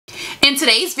In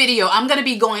today's video, I'm going to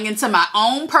be going into my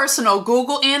own personal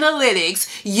Google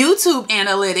Analytics, YouTube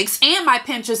Analytics, and my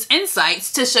Pinterest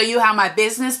Insights to show you how my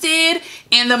business did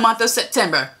in the month of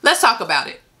September. Let's talk about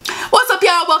it. What's up,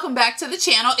 y'all? Welcome back to the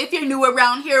channel. If you're new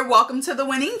around here, welcome to the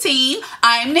winning team.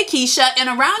 I'm Nakisha, and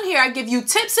around here I give you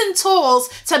tips and tools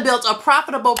to build a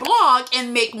profitable blog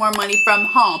and make more money from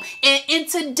home. And in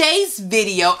today's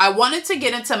video, I wanted to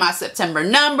get into my September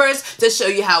numbers to show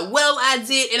you how well I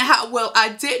did and how well I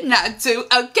did not do.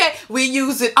 Okay, we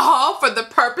use it all for the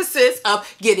purposes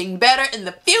of getting better in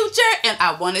the future, and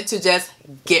I wanted to just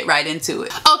get right into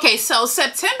it. Okay, so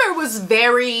September was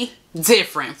very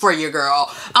different for your girl.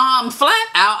 Flat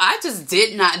out, I just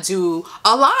did not do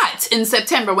a lot in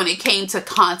September when it came to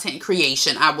content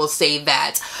creation. I will say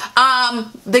that.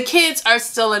 The kids are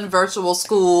still in virtual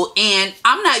school, and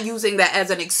I'm not using that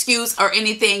as an excuse or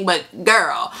anything, but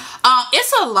girl,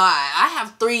 it's a lie. I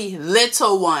have 3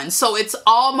 little ones, so it's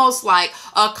almost like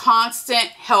a constant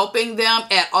helping them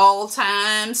at all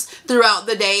times throughout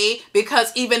the day,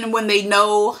 because even when they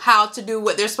know how to do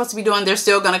what they're supposed to be doing, they're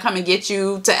still gonna come and get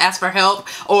you to ask for help,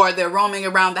 or they're roaming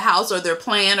around the house, or they're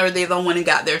playing, or they're the one who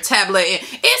got their tablet.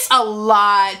 It's a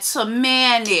lot to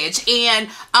manage, and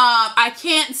I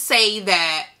can't say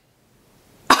that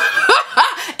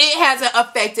it hasn't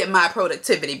affected my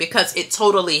productivity, because it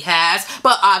totally has,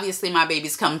 but obviously my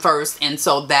babies come first, and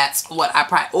so that's what I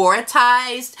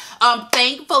prioritized.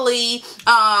 Thankfully,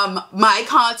 my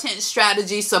content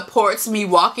strategy supports me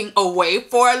walking away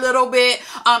for a little bit,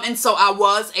 and so I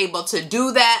was able to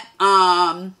do that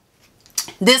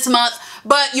this month,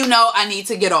 but you know, I need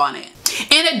to get on it.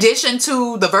 In addition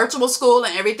to the virtual school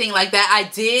and everything like that, I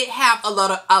did have a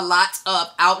lot of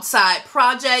outside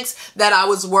projects that I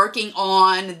was working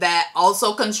on that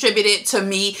also contributed to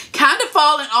me kind of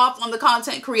falling off on the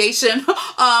content creation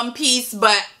piece,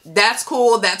 but that's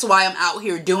cool. That's why I'm out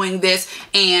here doing this.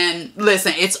 And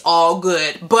listen, it's all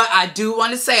good. But I do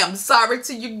want to say I'm sorry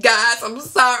to you guys. I'm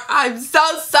sorry. I'm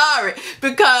so sorry,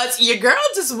 because your girl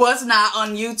just was not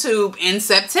on YouTube in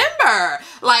September.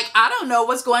 Like, I don't know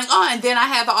what's going on. And then I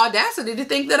had the audacity to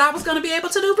think that I was going to be able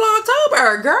to do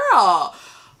Vlogtober. Girl,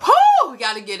 whoo, we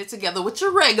got to get it together with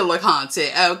your regular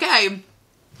content, okay?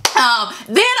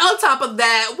 Then on top of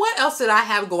that, what else did I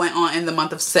have going on in the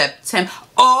month of September?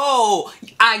 Oh,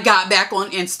 I got back on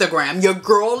Instagram. Your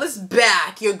girl is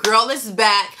back. Your girl is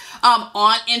back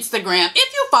on Instagram.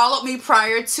 If you followed me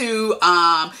prior to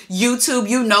YouTube,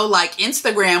 you know, like,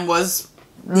 Instagram was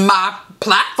my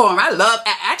platform. I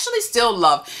actually still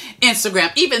love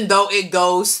Instagram, even though it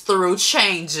goes through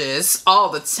changes all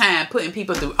the time, putting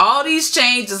people through all these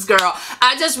changes, girl.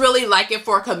 I just really like it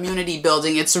for community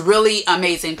building. It's a really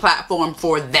amazing platform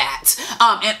for that.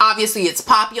 And obviously it's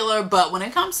popular, but when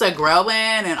it comes to growing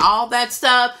and all that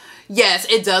stuff, yes,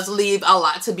 it does leave a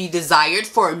lot to be desired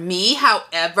for me.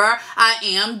 However, I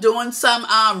am doing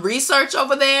some research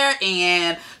over there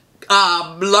and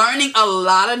learning a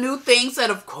lot of new things that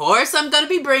of course I'm going to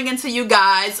be bringing to you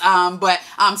guys, but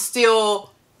I'm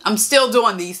still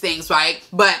doing these things, right?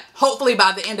 But hopefully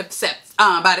by the end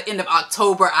of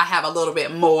October, I have a little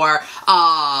bit more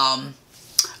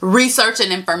research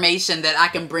and information that I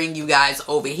can bring you guys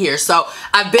over here. So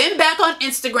I've been back on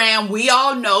Instagram. We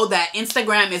all know that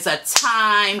Instagram is a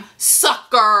time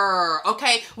sucker,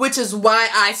 okay? Which is why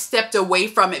I stepped away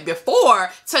from it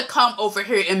before to come over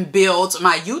here and build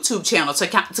my YouTube channel, to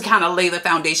kind of lay the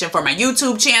foundation for my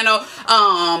YouTube channel.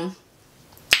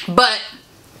 But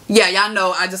yeah, y'all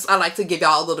know I like to give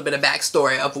y'all a little bit of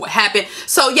backstory of what happened.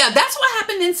 So yeah, that's what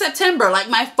happened in September. Like,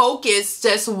 my focus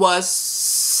just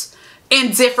was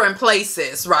in different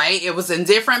places, right? It was in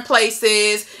different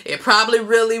places. It probably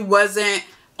really wasn't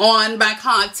on my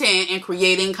content and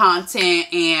creating content,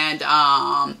 and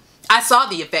I saw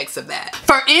the effects of that.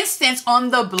 For instance, on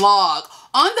the blog,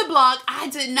 I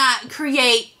did not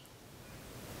create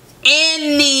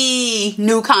any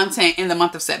new content in the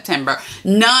month of September.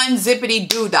 None, zippity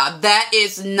doo dah. That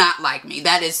is not like me.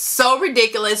 That is so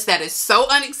ridiculous. That is so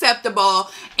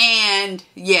unacceptable. And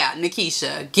yeah,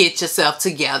 Nakisha, get yourself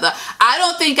together. I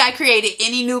don't think I created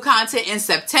any new content in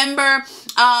September.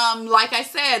 Like I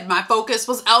said, my focus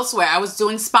was elsewhere. I was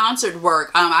doing sponsored work.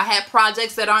 I had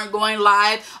projects that aren't going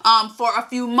live for a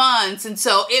few months, and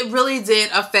so it really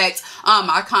did affect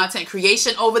my content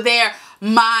creation over there.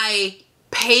 My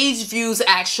page views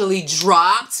actually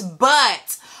dropped,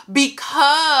 but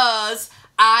because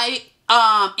I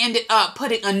ended up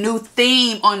putting a new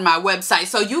theme on my website.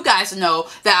 So you guys know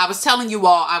that I was telling you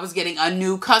all I was getting a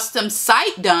new custom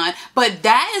site done, but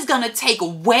that is going to take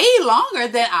way longer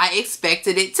than I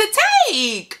expected it to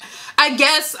take. I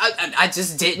guess I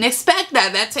just didn't expect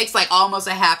that. That takes like almost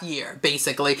a half year,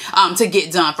 basically, to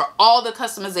get done for all the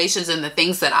customizations and the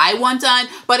things that I want done.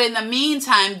 But in the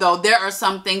meantime, though, there are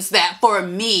some things that for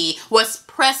me was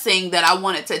pressing that I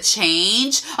wanted to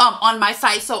change on my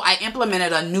site. So I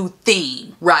implemented a new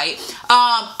theme, right?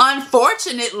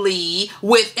 Unfortunately,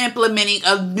 with implementing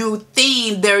a new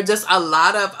theme, there are just a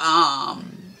lot of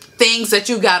things that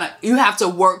you have to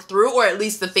work through, or at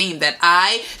least the theme that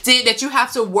I did, that you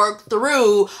have to work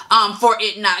through for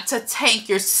it not to tank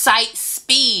your site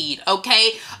speed,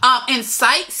 okay? And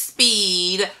site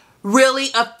speed really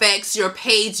affects your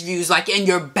page views, like in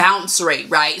your bounce rate,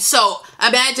 right? So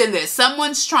imagine this: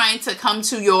 someone's trying to come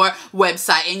to your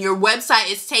website and your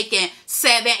website is taking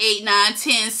 7, 8, 9,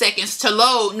 10 seconds to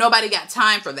load. Nobody got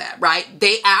time for that, right?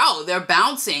 They're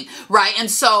bouncing, right?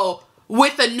 And so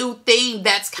with a new theme,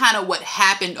 that's kind of what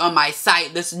happened on my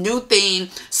site. This new theme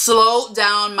slowed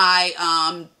down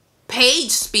my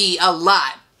page speed a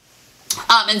lot.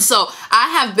 And so I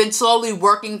have been slowly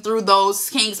working through those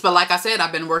kinks, but like I said,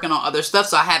 I've been working on other stuff,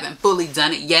 so I haven't fully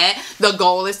done it yet. The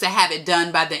goal is to have it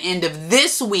done by the end of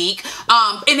this week.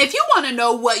 And if you want to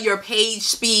know what your page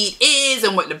speed is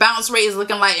and what the bounce rate is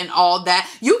looking like and all that,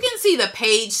 you can see the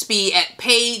page speed at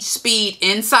Page Speed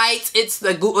Insights. It's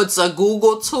a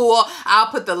Google tool. I'll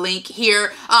put the link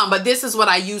here. But this is what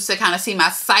I use to kind of see my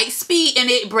site speed, and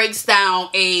it breaks down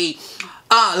a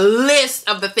list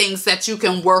of the things that you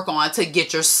can work on to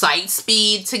get your site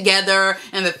speed together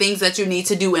and the things that you need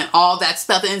to do and all that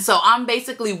stuff. And so I'm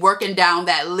basically working down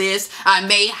that list. I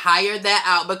may hire that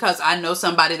out because I know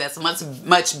somebody that's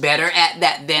much better at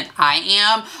that than I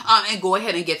am, and go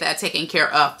ahead and get that taken care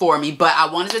of for me. But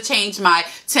I wanted to change my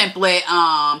template,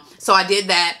 so I did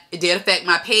that. It did affect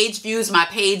my page views. My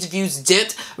page views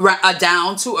dipped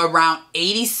down to around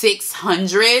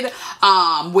 8,600,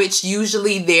 which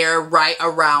usually they're right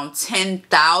around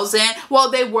 10,000. Well,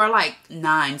 they were like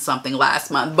 9 something last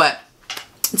month, but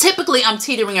typically I'm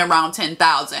teetering around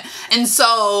 10,000. And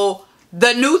so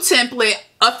the new template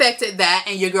affected that,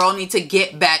 and your girl needs to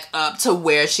get back up to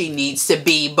where she needs to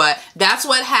be. But that's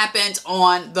what happened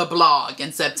on the blog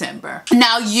in September.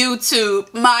 Now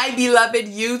YouTube, my beloved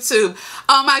YouTube.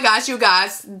 Oh my gosh, you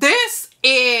guys, this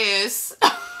is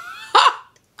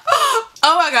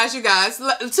oh my gosh, you guys,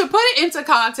 to put it into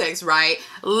context, right?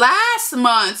 Last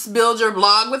month's Build Your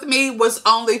Blog with me was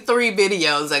only 3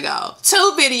 videos ago.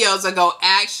 2 videos ago,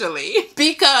 actually,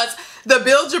 because the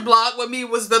Build Your Blog with me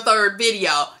was the 3rd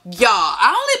video. Y'all,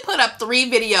 I only put up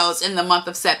 3 videos in the month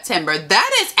of September.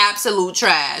 That is absolute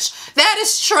trash. That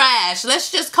is trash. Let's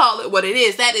just call it what it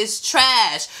is. That is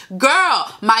trash.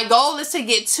 Girl, my goal is to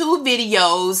get 2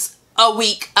 videos a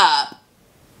week up.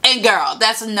 And girl,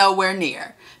 that's nowhere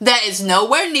near. That is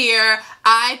nowhere near.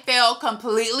 I fell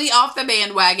completely off the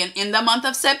bandwagon in the month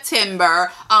of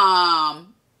September. And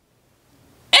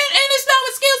there's no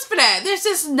excuse for that. There's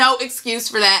just no excuse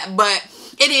for that. But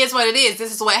it is what it is.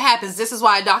 This is what happens. This is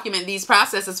why I document these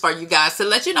processes for you guys, to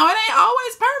let you know it ain't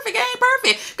always perfect. It ain't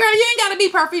perfect. Girl, you ain't got to be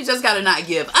perfect. You just got to not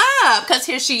give up, because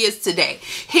here she is today.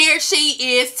 Here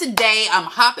she is today. I'm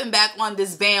hopping back on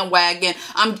this bandwagon.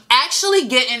 I'm actually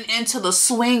getting into the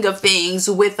swing of things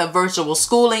with the virtual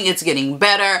schooling. It's getting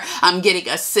better. I'm getting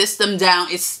a system down.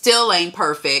 It still ain't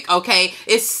perfect, okay?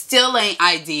 It still ain't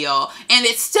ideal. And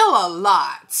it's still a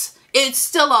lot. It's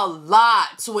still a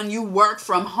lot when you work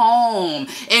from home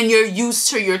and you're used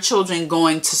to your children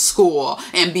going to school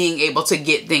and being able to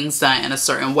get things done in a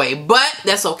certain way. But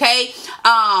that's okay.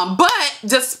 But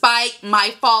despite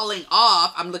my falling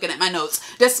off, I'm looking at my notes.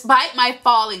 Despite my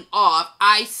falling off,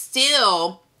 I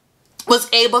still was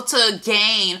able to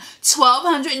gain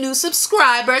 1,200 new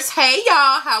subscribers. Hey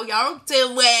y'all, how y'all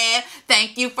doing?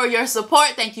 Thank you for your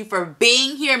support. Thank you for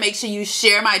being here. Make sure you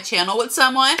share my channel with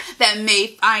someone that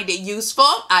may find it useful.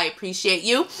 I appreciate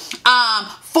you.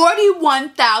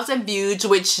 41,000 views,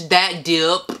 which that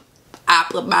dip, I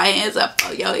put my hands up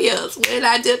for your ears. When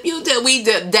I dip, you dip, we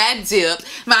dip, that dip.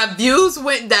 My views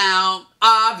went down,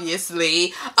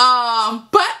 obviously.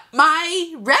 But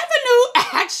my revenue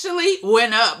actually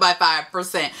went up by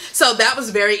 5%. So that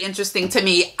was very interesting to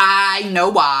me. I know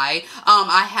why.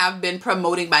 I have been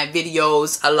promoting my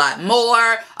videos a lot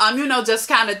more. You know, just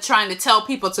kind of trying to tell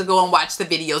people to go and watch the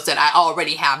videos that I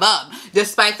already have up.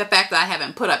 Despite the fact that I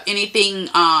haven't put up anything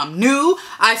new,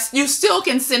 you still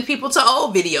can send people to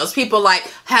old videos. People like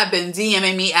have been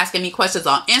DMing me, asking me questions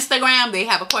on Instagram. They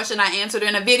have a question I answered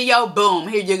in a video. Boom,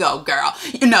 here you go, girl.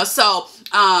 You know, so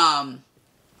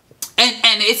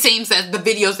and it seems that the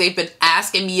videos they've been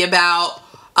asking me about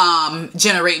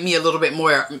generate me a little bit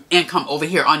more income over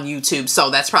here on YouTube. So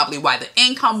that's probably why the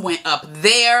income went up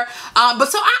there. But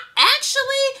so I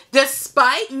actually,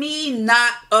 despite me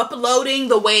not uploading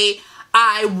the way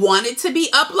I wanted to be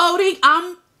uploading,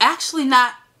 I'm actually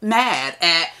not mad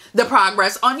at the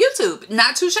progress on YouTube.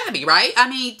 Not too shabby, right? I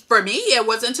mean, for me, it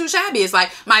wasn't too shabby. It's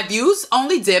like my views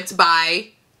only dipped by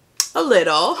a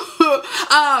little.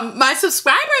 My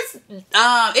subscribers,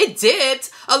 it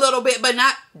dipped a little bit, but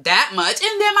not that much.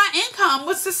 And then my income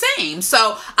was the same.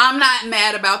 So I'm not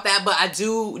mad about that, but I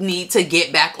do need to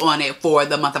get back on it for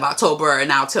the month of October.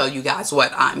 And I'll tell you guys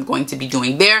what I'm going to be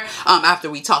doing there after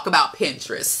we talk about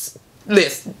Pinterest.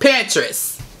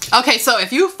 Pinterest. Okay, so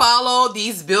if you follow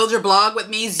these Build Your Blog with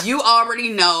me's, you already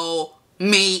know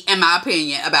me and my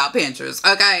opinion about Pinterest,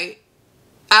 okay?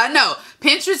 I know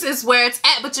Pinterest is where it's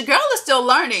at, but your girl is still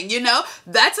learning, you know?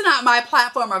 That's not my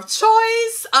platform of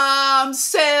choice.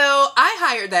 So I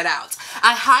hired that out.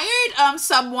 I hired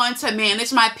someone to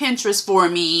manage my Pinterest for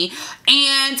me,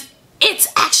 and it's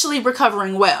actually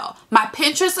recovering well. My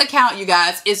Pinterest account, you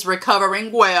guys, is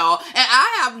recovering well. And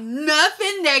I have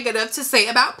nothing negative to say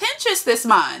about Pinterest this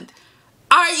month.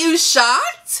 Are you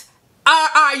shocked?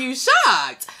 Are you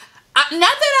shocked? Not that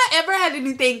I ever had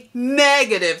anything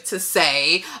negative to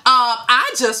say.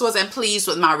 I just wasn't pleased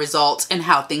with my results and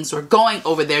how things were going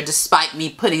over there despite me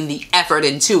putting the effort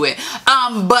into it.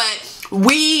 But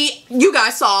you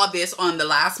guys saw this on the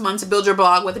last month's Build Your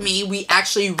Blog with me. We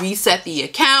actually reset the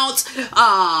account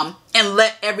and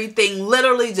let everything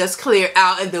literally just clear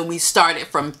out, and then we started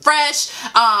from fresh.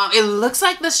 It looks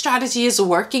like the strategy is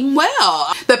working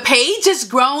well. The page is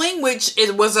growing, which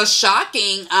it was a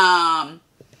shocking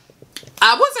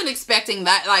I wasn't expecting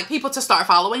that, like, people to start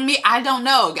following me. I don't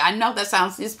know. I know that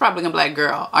sounds, it's probably gonna be like,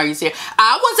 girl, are you serious?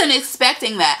 I wasn't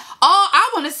expecting that. All I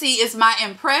want to see is my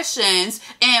impressions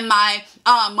and my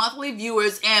monthly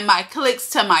viewers and my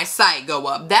clicks to my site go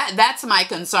up. That's my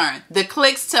concern. The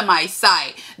clicks to my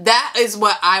site. That is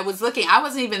what I was looking. I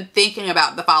wasn't even thinking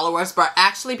about the followers, but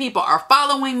actually people are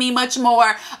following me much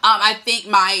more. I think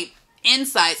my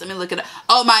insights, let me look at it.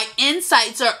 Oh, my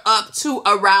insights are up to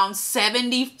around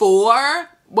 74.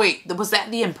 Wait, was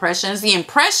that the impressions? The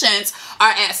impressions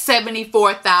are at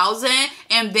 74,000,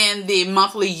 and then the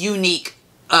monthly unique,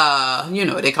 you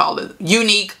know what they call it,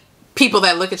 unique people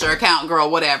that look at your account,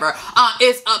 girl, whatever,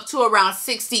 is up to around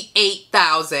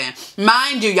 68,000.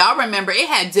 Mind you, y'all remember it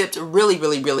had dipped really,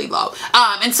 really, really low.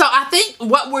 And so I think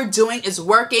what we're doing is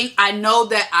working. I know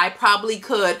that I probably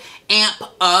could amp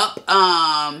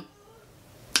up,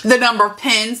 the number of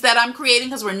pins that I'm creating,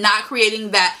 because we're not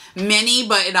creating that many,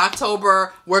 but in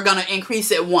October we're gonna increase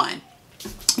it one,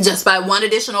 just by one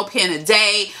additional pin a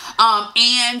day,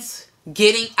 and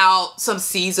getting out some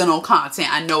seasonal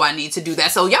content. I know I need to do that.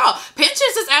 So y'all,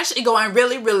 Pinterest is actually going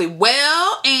really, really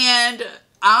well, and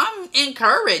I'm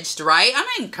encouraged, right?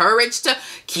 I'm encouraged to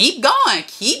keep going,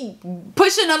 keep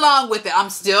pushing along with it.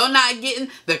 I'm still not getting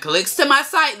the clicks to my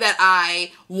site that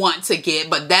I want to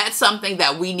get, but that's something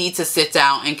that we need to sit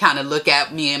down and kind of look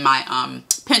at, me and my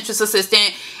Pinterest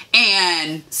assistant,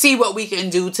 and see what we can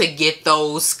do to get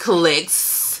those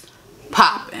clicks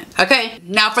popping. Okay,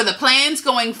 now for the plans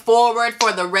going forward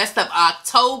for the rest of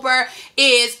October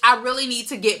is I really need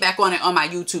to get back on it on my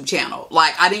YouTube channel.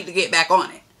 Like, I need to get back on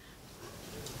it.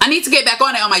 I need to get back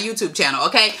on it on my YouTube channel,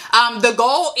 okay? The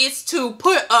goal is to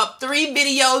put up 3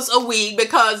 videos a week,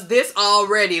 because this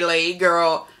already late,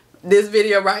 girl. This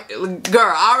video, right?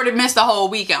 Girl, I already missed the whole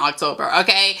week in October,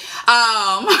 okay?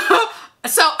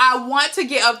 So I want to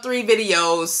get up 3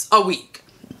 videos a week,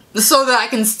 so that I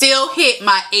can still hit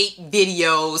my 8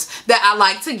 videos that I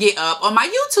like to get up on my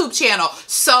YouTube channel.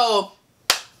 So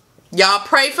y'all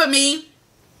pray for me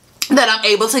that I'm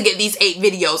able to get these 8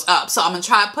 videos up. So I'm gonna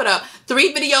try to put up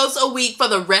 3 videos a week for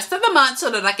the rest of the month, so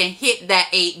that I can hit that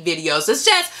 8 videos. It's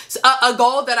just a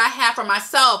goal that I have for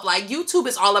myself. Like, YouTube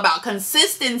is all about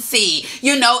consistency,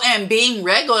 you know, and being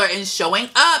regular and showing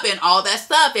up and all that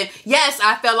stuff. And yes,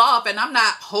 I fell off, and I'm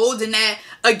not holding that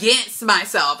against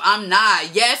myself. I'm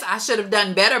not. Yes, I should have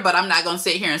done better, but I'm not gonna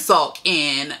sit here and sulk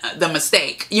in the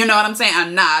mistake. You know what I'm saying?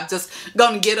 I'm not. I'm just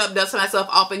gonna get up, dust myself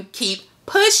off, and keep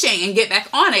pushing and get back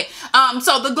on it.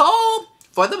 So the goal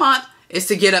for the month is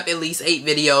to get up at least 8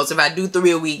 videos. If I do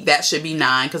 3 a week, that should be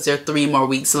 9, because there are 3 more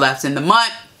weeks left in the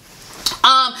month.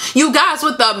 You guys,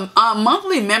 with the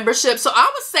monthly membership, so I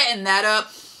was setting that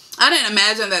up. I didn't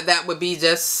imagine that that would be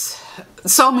just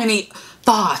so many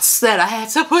thoughts that I had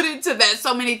to put into that.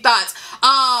 So many thoughts.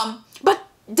 But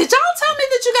did y'all tell me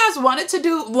that you guys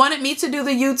wanted me to do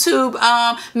the YouTube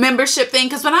membership thing?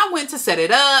 Because when I went to set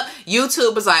it up,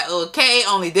 YouTube was like, okay,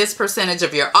 only this percentage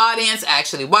of your audience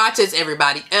actually watches.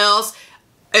 Everybody else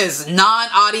is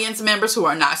non-audience members who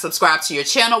are not subscribed to your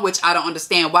channel, which I don't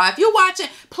understand why. If you're watching,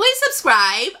 please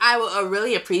subscribe. I will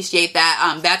really appreciate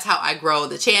that. That's how I grow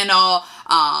the channel.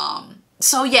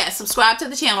 So yeah, subscribe to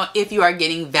the channel if you are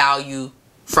getting value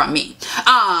from me.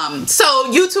 So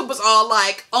YouTube was all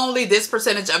like, only this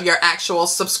percentage of your actual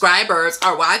subscribers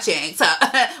are watching, so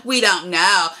we don't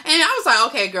know. And I was like,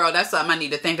 okay girl, that's something I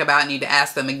need to think about. I need to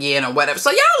ask them again or whatever.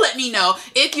 So y'all let me know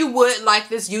if you would like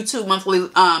this YouTube monthly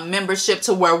membership,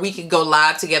 to where we could go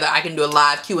live together. I can do a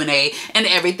live Q&A and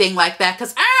everything like that,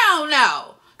 because I don't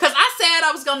know, because I said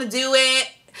I was gonna do it,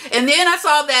 and then I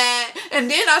saw that,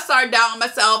 and then I started doubting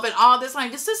myself and all this,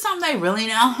 like, is this something they really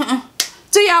know?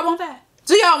 Do y'all want that?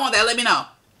 Do y'all want that? Let me know.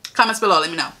 Comments below, let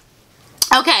me know.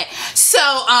 Okay, so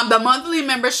the monthly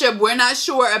membership, we're not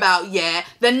sure about yet.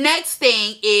 The next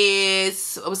thing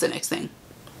is, what was the next thing?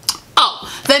 Oh,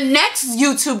 the next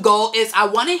YouTube goal is I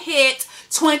want to hit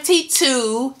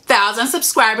 22,000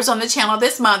 subscribers on the channel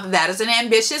this month. That is an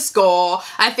ambitious goal.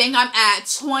 I think I'm at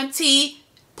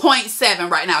 20.7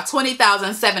 right now,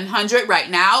 20,700 right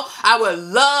now. I would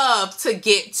love to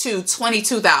get to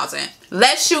 22,000.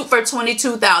 Let's shoot for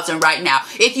 22,000 right now.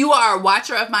 If you are a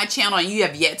watcher of my channel and you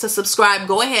have yet to subscribe,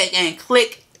 go ahead and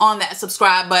click on that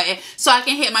subscribe button so I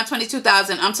can hit my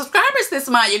 22,000 subscribers this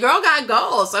month. Your girl got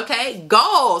goals, okay?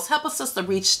 Goals. Help a sister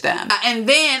reach them. And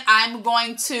then I'm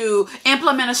going to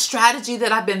implement a strategy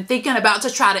that I've been thinking about to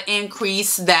try to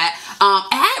increase that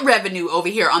ad revenue over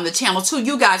here on the channel too.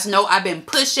 You guys know I've been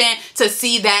pushing to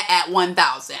see that at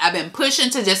 1,000. I've been pushing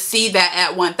to just see that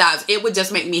at 1,000. It would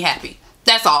just make me happy.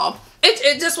 That's all.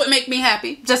 It just would make me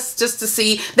happy just to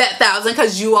see that 1,000,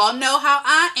 because you all know how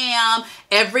I am.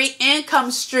 Every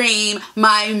income stream,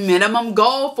 my minimum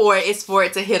goal for it is for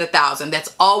it to hit 1,000.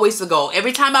 That's always the goal.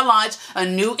 Every time I launch a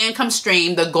new income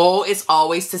stream, the goal is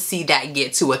always to see that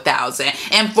get to 1,000.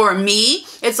 And for me,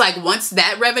 it's like once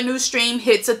that revenue stream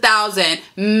hits 1,000,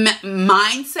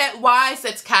 mindset wise,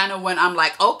 that's kind of when I'm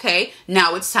like, okay,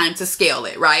 now it's time to scale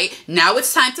it, right? Now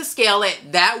it's time to scale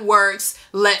it. That works.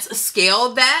 Let's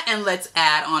scale that and let's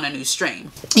add on a new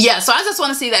stream. Yeah, so I just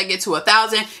want to see that get to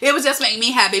 1,000. It would just make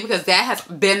me happy, because that has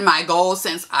been my goal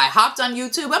since I hopped on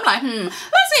YouTube. I'm like, let's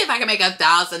see if I can make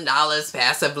 $1,000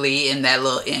 passively in that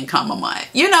little income a month.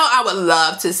 You know, I would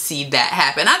love to see that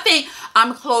happen. I think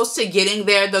I'm close to getting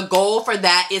there. The goal for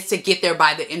that is to get there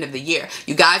by the end of the year.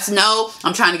 You guys know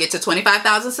I'm trying to get to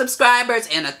 25,000 subscribers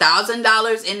and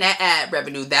 $1,000 in that ad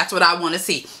revenue. That's what I want to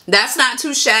see. That's not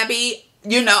too shabby.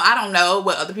 You know, I don't know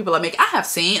what other people are making. I have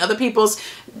seen other people's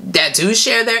that do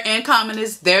share their income and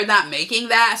they're not making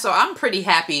that. So I'm pretty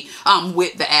happy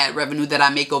with the ad revenue that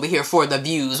I make over here for the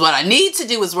views. What I need to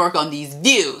do is work on these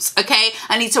views, okay?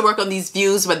 I need to work on these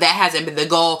views, but that hasn't been the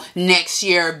goal. Next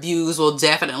year, views will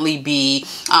definitely be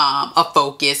a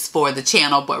focus for the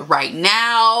channel. But right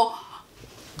now,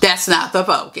 that's not the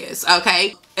focus,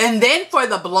 okay? And then for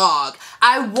the blog,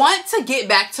 I want to get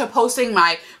back to posting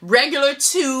my regular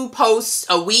 2 posts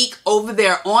a week over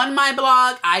there on my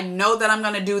blog. I know that I'm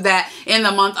going to do that in the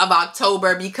month of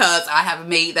October, because I have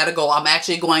made that a goal. I'm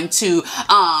actually going to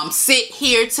sit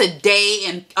here today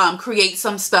and create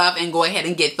some stuff and go ahead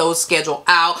and get those scheduled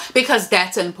out, because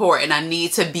that's important. I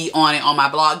need to be on it on my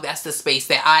blog. That's the space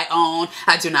that I own.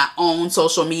 I do not own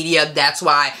social media. That's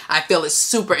why I feel it's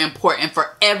super important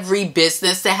for every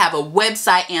business to have a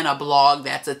website and a blog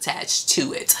that's attached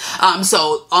to it.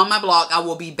 So on my blog, I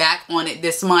will be back on it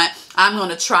this month. I'm going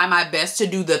to try my best to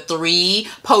do the 3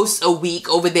 posts a week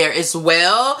over there as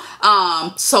well,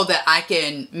 so that I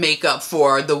can make up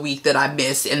for the week that I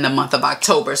missed in the month of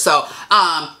October. So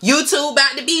YouTube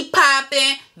about to be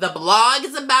popping. The blog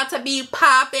is about to be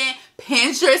popping.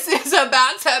 Pinterest is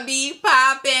about to be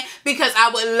popping, because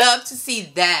I would love to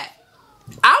see that.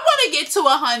 I want to get to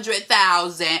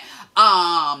 100,000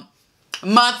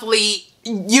 monthly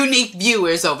unique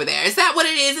viewers over there. Is that what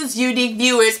it is? It's unique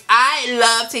viewers. I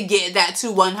love to get that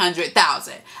to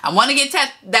 100,000. I want to get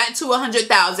that to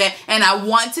 100,000, and I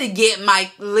want to get my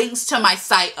links to my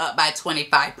site up by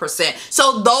 25%.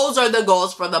 So those are the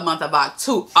goals for the month of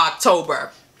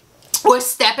October. We're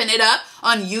stepping it up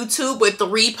on YouTube with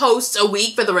 3 posts a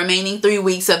week for the remaining 3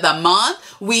 weeks of the month.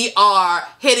 We are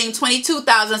hitting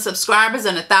 22,000 subscribers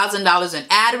and $1,000 in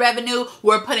ad revenue.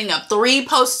 We're putting up 3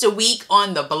 posts a week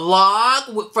on the blog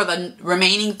for the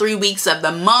remaining 3 weeks of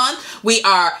the month. We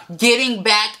are getting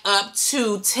back up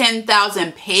to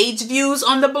 10,000 page views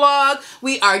on the blog.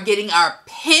 We are getting our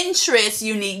Pinterest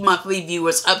unique monthly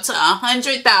viewers up to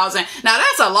 100,000. Now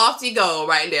that's a lofty goal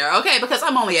right there, okay? Because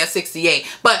I'm only at 68,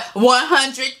 but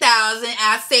 100,000 darling,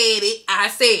 I said it. I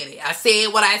said it. I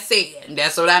said what I said.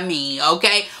 That's what I mean,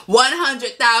 okay?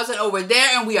 100,000 over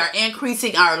there, and we are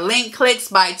increasing our link clicks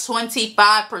by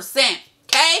 25%,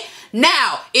 okay?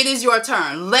 Now, it is your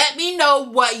turn. Let me know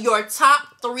what your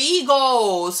top 3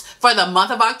 goals for the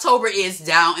month of October is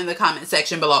down in the comment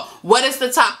section below. What is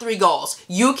the top 3 goals?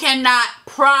 You cannot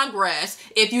progress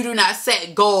if you do not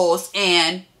set goals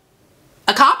and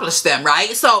accomplish them,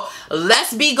 right? So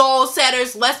let's be goal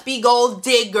setters. Let's be goal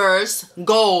diggers.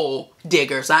 Goal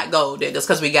diggers, not gold diggers,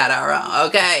 because we got our own,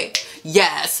 okay?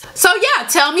 Yes. So yeah,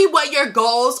 tell me what your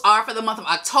goals are for the month of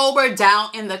October down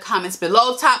in the comments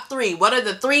below. Top 3. What are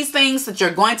the 3 things that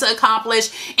you're going to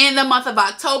accomplish in the month of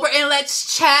October? And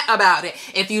let's chat about it.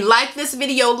 If you like this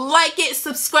video, like it,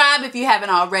 subscribe if you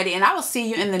haven't already, and I will see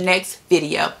you in the next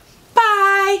video.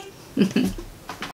 Bye.